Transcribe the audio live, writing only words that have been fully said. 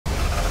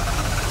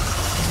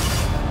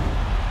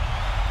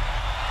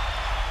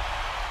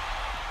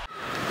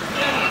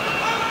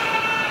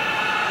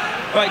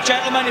Right,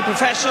 gentlemen, you're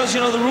professionals,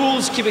 you know the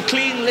rules. Keep it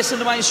clean, listen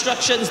to my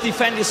instructions,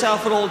 defend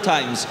yourself at all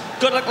times.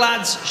 Good luck,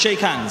 lads. Shake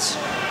hands.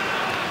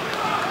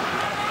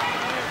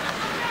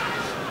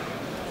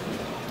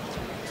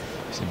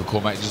 See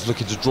McCormack just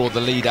looking to draw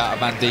the lead out of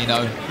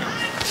Andino.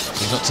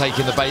 He's not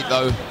taking the bait,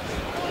 though.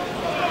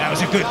 That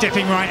was a good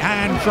dipping right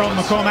hand from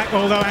McCormack,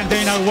 although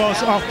Andino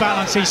was off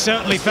balance. He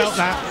certainly felt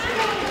that.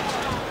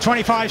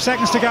 25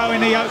 seconds to go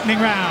in the opening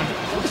round.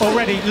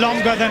 Already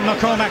longer than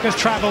McCormack has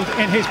travelled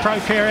in his pro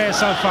career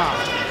so far.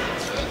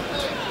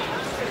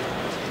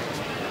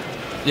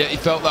 Yeah, he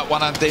felt that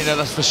one, Andino,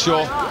 that's for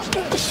sure.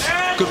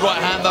 Good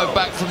right hand, though,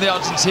 back from the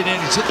Argentinian.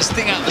 He took the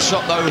sting out of the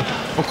shot, though,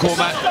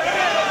 McCormack.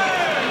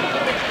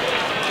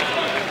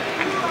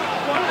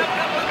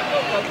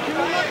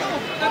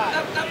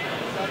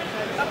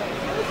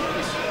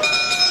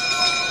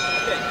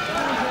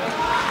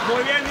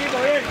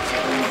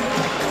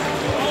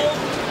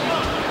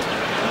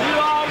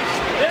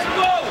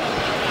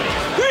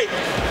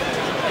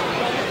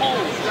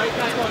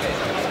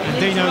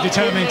 Andino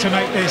determined to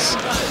make this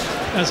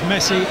as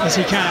messy as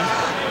he can.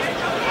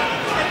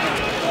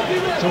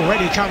 He's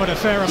already covered a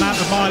fair amount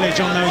of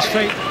mileage on those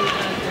feet.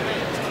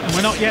 And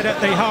we're not yet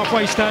at the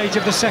halfway stage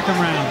of the second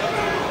round.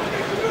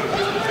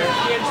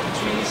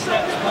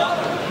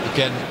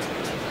 Again,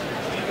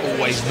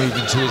 always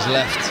moving to his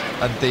left,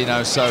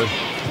 Andino, so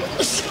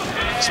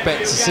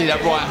expect to see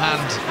that right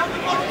hand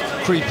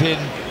creep in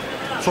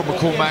from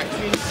McCormack.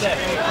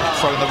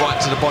 Throwing the right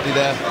to the body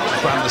there,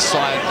 around the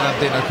side, and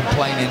Andino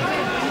complaining.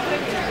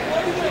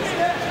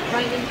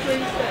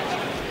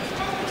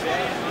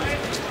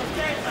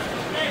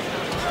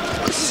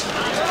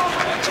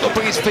 He's got to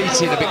bring his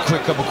feet in a bit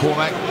quicker,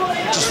 McCormack.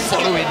 Just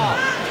following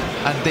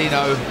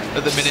Andino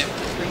at the minute.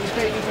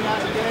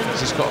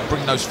 He's just got to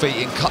bring those feet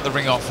in, cut the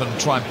ring off and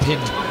try and pin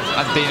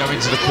Andino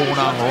into the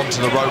corner or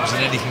onto the ropes,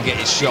 and then he can get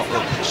his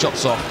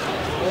shots off.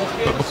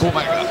 But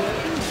McCormack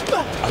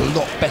a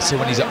lot better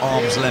when he's at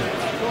arm's length.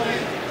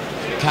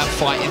 Can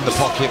fight in the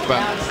pocket,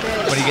 but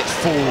when he gets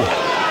full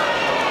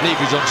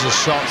leverage onto the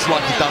shots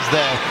like he does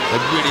there, they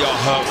really are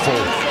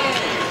hurtful.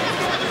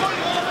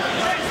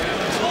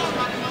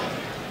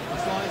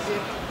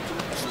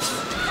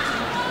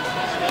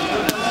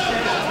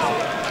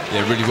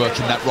 Yeah, really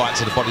working that right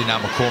to the body now,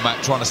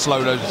 McCormack, trying to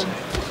slow those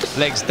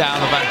legs down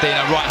of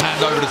Andino. Right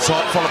hand over the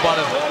top, followed by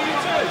the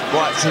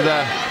right to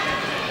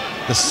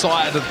the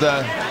side of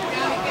the...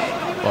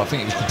 Well, I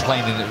think he was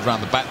complaining it was around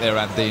the back there,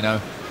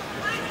 Andino.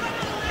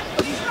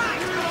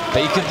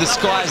 But he can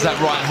disguise that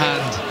right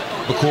hand,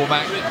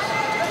 McCormack,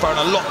 throwing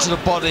a lot to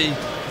the body.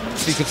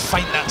 If he could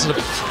feint that to the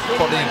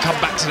body and come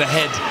back to the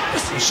head,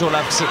 I'm sure he'll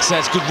have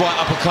success. Good right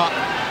uppercut.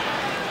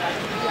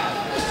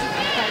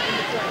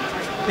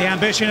 The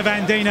ambition of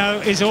Andino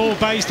is all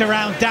based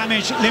around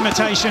damage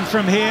limitation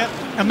from here.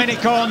 A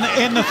minute gone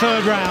in the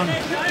third round.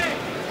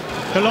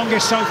 The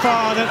longest so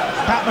far that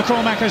Pat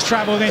McCormack has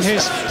travelled in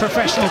his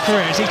professional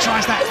career as he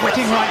tries that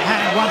whipping right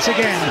hand once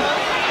again.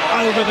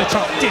 Over the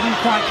top, didn't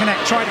quite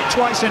connect, tried it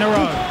twice in a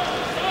row.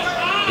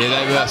 Yeah,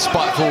 they were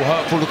spiteful,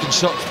 hurtful looking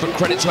shots, but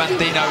credit to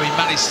Andino, he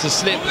managed to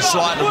slip and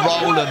slide and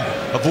roll and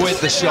avoid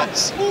the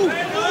shots.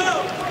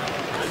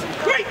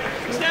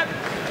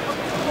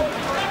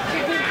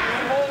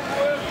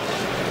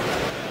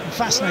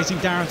 Fascinating,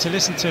 Darren, to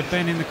listen to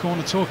Ben in the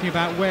corner talking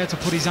about where to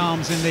put his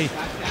arms in the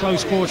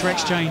close quarter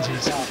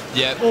exchanges.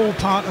 Yeah. All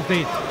part of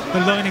the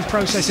learning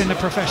process in the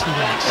professional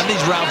ranks. And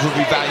these rounds will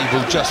be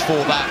valuable just for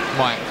that,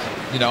 Mike.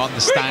 You know,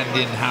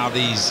 understanding how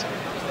these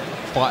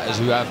fighters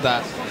who have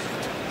that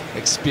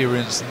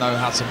experience know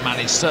how to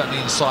manage, certainly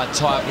inside,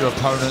 tie up your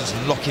opponents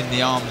and lock in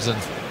the arms. And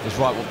it's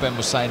right what Ben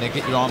was saying there,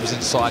 get your arms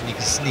inside and you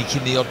can sneak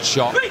in the odd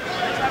shot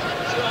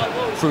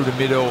through the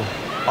middle,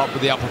 up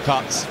with the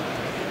uppercuts.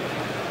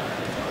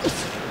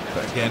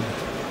 But again,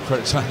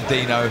 credit to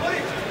Andino.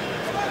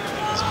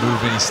 He's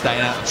moving, he's staying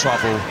out of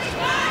trouble.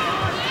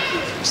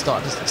 He's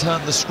starting to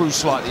turn the screw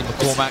slightly,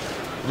 McCormack.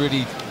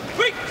 Really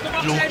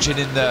launching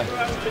in the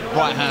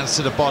right hands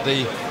to the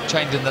body,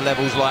 changing the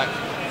levels like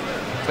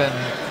Ben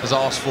has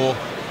asked for.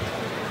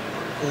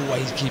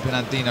 Always keeping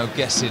Andino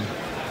guessing,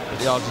 but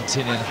the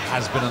Argentinian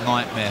has been a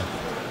nightmare.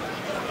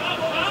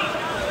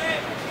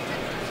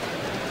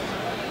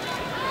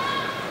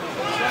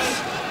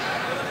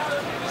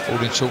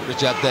 Falling short the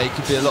jab there, he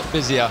could be a lot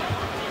busier.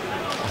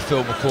 I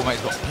feel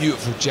McCormack's got a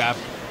beautiful jab.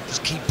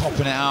 Just keep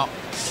popping it out.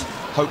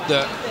 Hope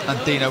that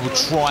Andino will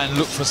try and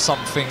look for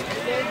something.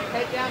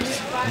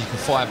 And you can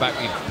fire back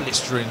with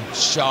blistering,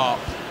 sharp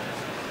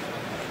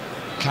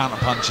counter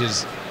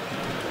punches.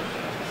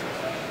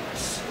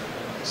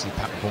 See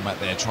Pat McCormack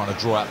there trying to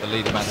draw out the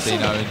lead of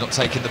Andino. He's not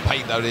taking the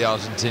paint though, the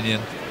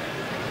Argentinian.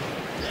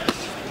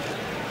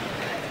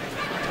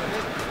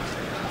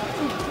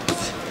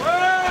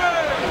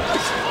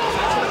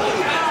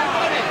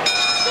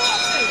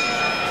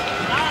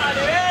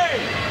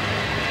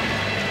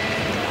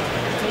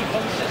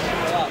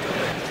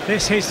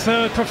 This his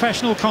third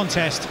professional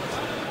contest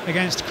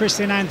against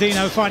Cristian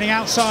Andino, fighting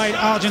outside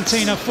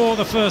Argentina for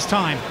the first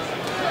time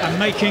and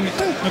making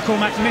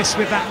McCormack miss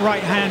with that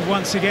right hand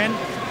once again.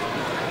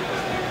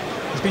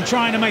 He's been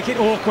trying to make it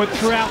awkward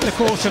throughout the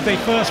course of the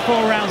first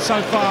 4 rounds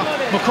so far.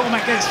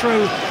 McCormack gets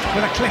through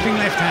with a clipping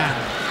left hand.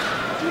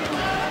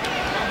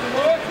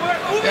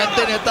 Yeah,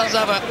 Andino does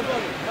have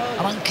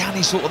an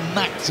uncanny sort of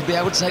knack to be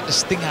able to take the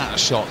sting out of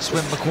shots.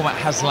 When McCormack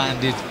has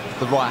landed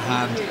the right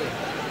hand,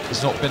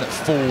 it's not been at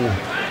full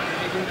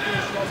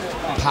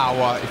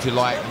power, if you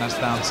like, and that's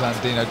down to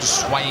Andino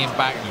just swaying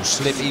back. You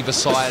slip either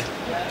side,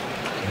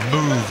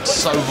 moved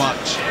so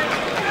much.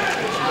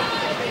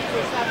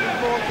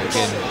 But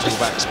again, talk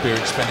about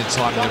experience, spending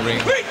time in the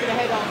ring.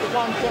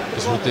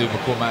 This will do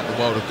McCormack the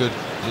world of good.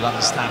 You'll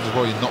understand as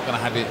well, you're not going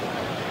to have it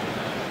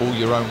all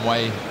your own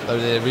way, though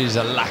there is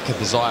a lack of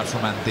desire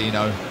from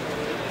Andino.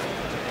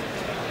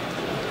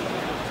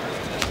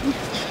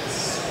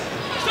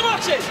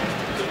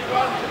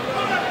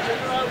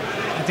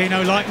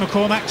 Andino, like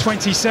McCormack,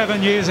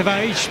 27 years of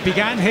age,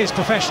 began his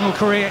professional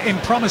career in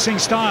promising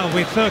style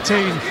with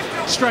 13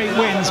 straight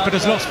wins, but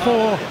has lost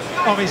 4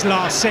 of his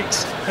last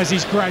 6 as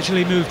he's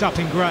gradually moved up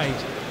in grade.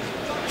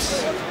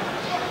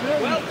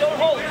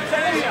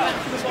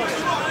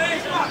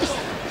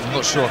 I'm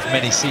not sure if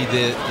many see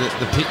the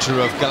picture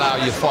of Galal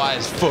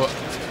Yafai's foot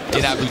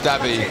in Abu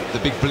Dhabi, the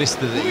big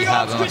blister that he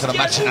had, and I can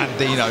imagine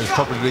Andino's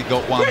probably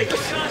got one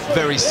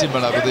very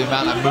similar with the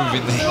amount of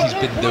moving that he's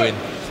been doing.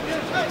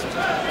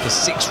 For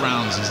 6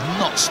 rounds, he's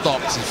not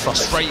stopped. He's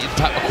frustrated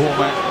Pat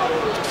McCormack.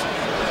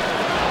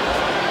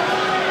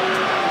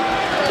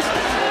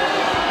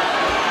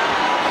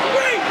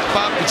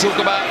 But we talk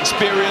about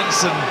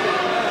experience and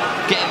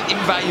getting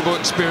invaluable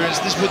experience.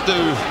 This would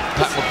do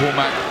Pat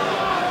McCormack.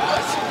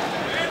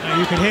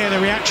 You can hear the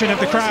reaction of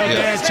the crowd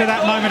there to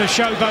that moment of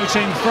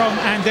showboating from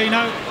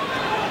Andino.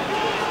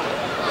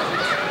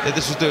 Yeah,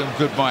 this was doing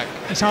good, Mike.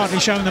 It's hardly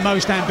shown the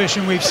most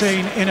ambition we've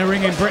seen in a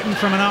ring in Britain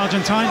from an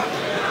Argentine.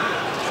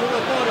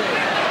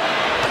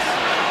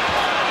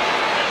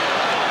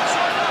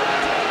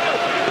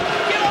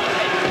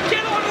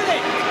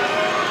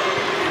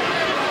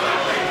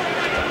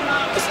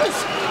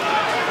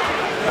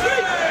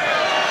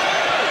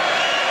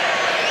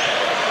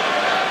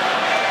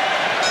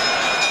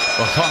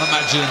 Well, I can't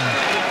imagine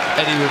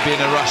Eddie would be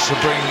in a rush to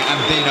bring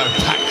Andino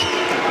back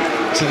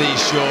to these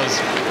shores.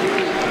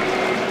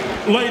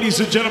 Ladies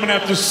and gentlemen,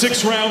 after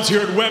 6 rounds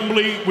here at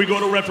Wembley, we go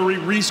to referee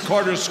Reese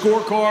Carter's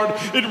scorecard.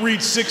 It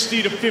reads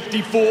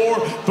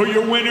 60-54 for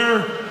your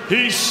winner.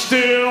 He's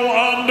still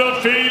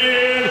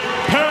undefeated,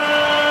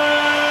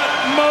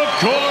 Pat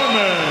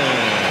McCormack.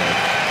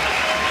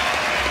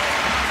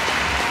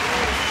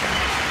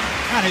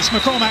 And it's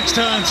McCormack's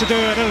turn to do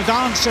a little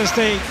dance as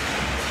the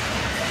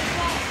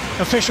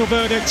official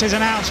verdict is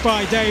announced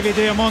by David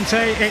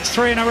Diamante. It's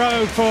 3 in a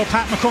row for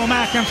Pat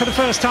McCormack, and for the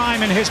first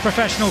time in his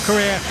professional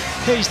career,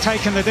 he's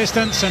taken the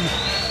distance. And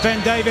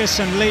Ben Davis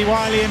and Lee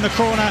Wiley in the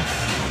corner,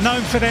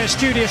 known for their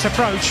studious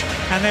approach,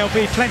 and there'll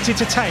be plenty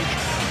to take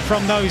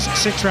from those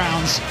 6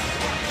 rounds.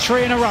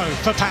 3 in a row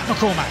for Pat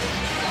McCormack.